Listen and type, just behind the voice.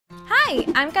Hi,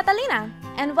 I'm Catalina,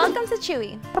 and welcome to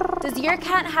Chewy. Does your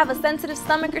cat have a sensitive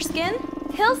stomach or skin?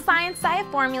 Hill's Science Diet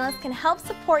formulas can help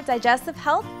support digestive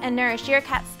health and nourish your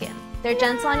cat's skin. They're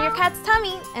gentle on your cat's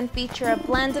tummy and feature a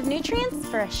blend of nutrients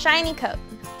for a shiny coat.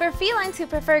 For felines who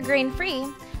prefer grain-free,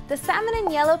 the salmon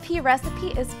and yellow pea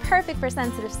recipe is perfect for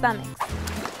sensitive stomachs.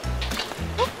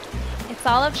 It's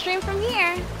all upstream from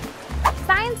here.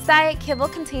 Science Diet Kibble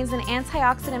contains an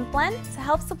antioxidant blend to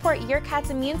help support your cat's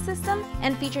immune system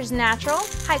and features natural,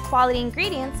 high-quality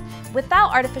ingredients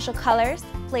without artificial colors,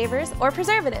 flavors, or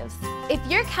preservatives. If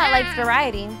your cat likes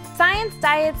variety, Science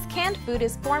Diet's canned food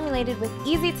is formulated with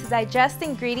easy-to-digest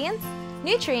ingredients,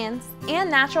 nutrients,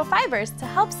 and natural fibers to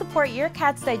help support your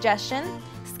cat's digestion,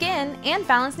 skin, and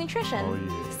balanced nutrition.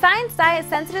 Science Diet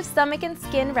sensitive stomach and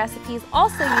skin recipes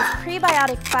also use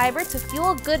prebiotic fiber to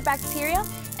fuel good bacteria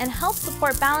and help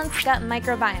support balanced gut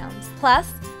microbiomes.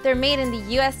 Plus, they're made in the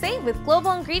USA with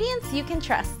global ingredients you can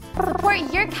trust.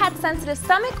 Support your cat's sensitive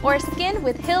stomach or skin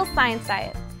with Hill's Science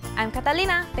Diet. I'm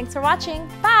Catalina. Thanks for watching.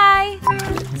 Bye!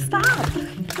 Stop!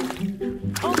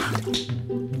 Oh.